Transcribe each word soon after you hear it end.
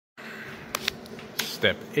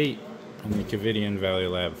step 8 on the Covidien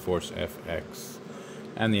Valleylab Force FX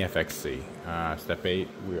and the FXC. Step 8,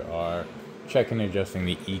 we are checking and adjusting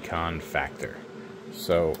the ECON factor.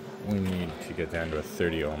 So we need to get down to a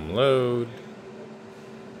 30 ohm load.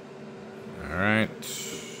 Alright,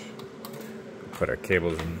 put our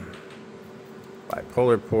cables in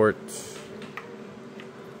bipolar ports,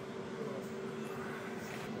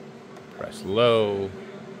 press low,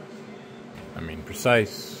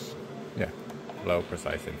 precise, yeah, low,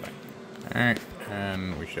 precise, same thing. Alright,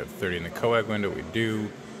 and we should have 30 in the coag window, we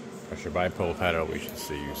do. Press your bipolar pedal, we should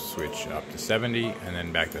see you switch up to 70 and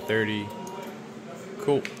then back to 30.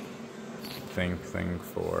 Cool. Same thing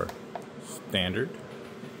for standard.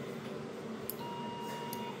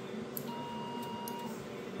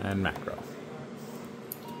 And macro.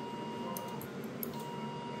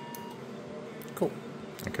 Cool.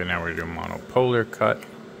 Okay, now we're doing monopolar cut.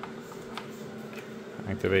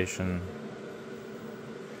 Activation.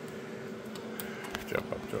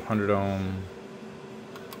 Jump up to 100 ohm.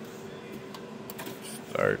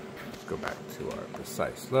 Start. Let's go back to our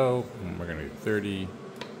precise low. And we're going to do 30.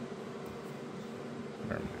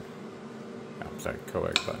 Where am I? Oh, sorry,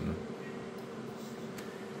 coag button.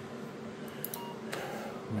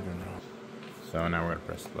 I don't know. So now we're going to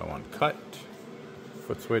press low on cut.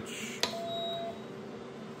 Foot switch.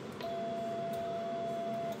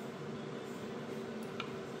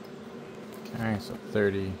 Okay, so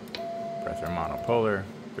 30. Press our monopolar.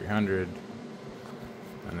 300.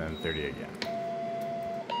 And then 30 again.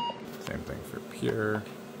 Same thing for pure.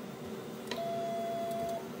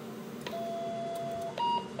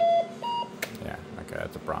 Yeah, okay,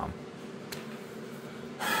 that's a problem.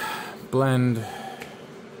 Blend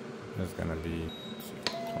is gonna be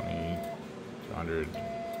 20, 200,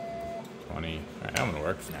 20. Alright, that one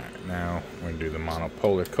works. Alright, now we're gonna do the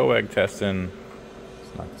monopolar coag testing.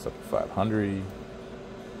 Let's knock this up to 500.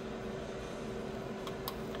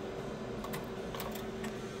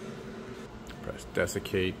 Press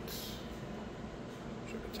desiccate.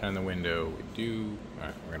 Should have 10 in the window. We do.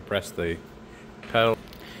 Alright, we're gonna press the pedal.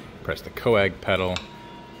 Press the coag pedal.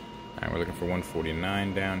 And we're looking for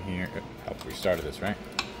 149 down here. It helped we started this, right?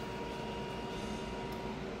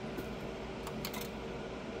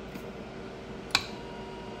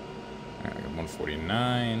 Alright, I got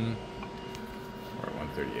 149. We're at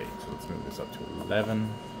 138, so let's move this up to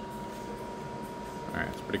 11. Alright,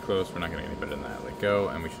 it's pretty close. We're not going to get any better than that. Let go,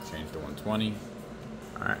 and we should change to 120.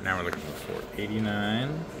 Alright, now we're looking for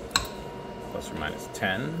 489. Plus or minus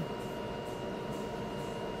 10.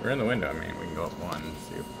 We're in the window. We can go up one and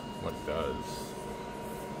see what it does.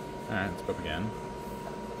 Alright, let's go up again.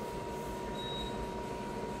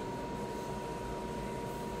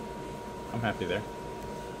 I'm happy there.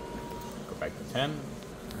 Go back to 10.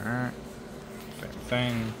 Alright. Same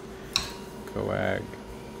thing. Coag.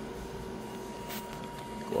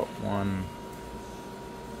 Go up one.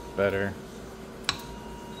 Better.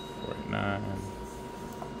 49.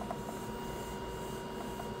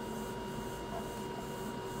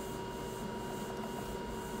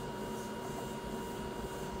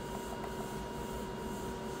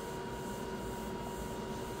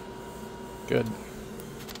 Good.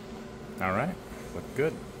 All right, look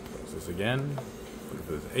good. Press this again. Look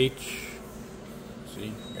for this H.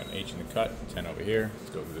 See, we got an H in the cut, 10 over here. Let's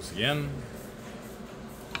go through this again.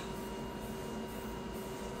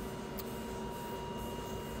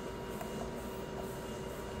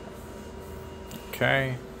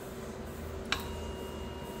 Okay.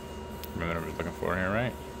 Remember what I was looking for here,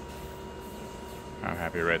 right? I'm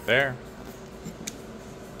happy right there.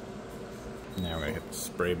 Now we're gonna hit the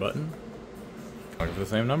spray button. Looking for the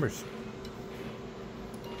same numbers.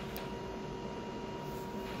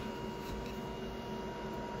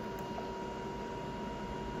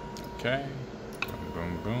 Okay. Boom,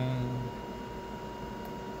 boom, boom.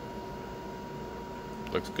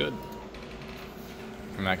 Looks good.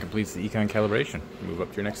 And that completes the ECON calibration. Move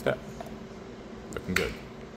up to your next step. Looking good.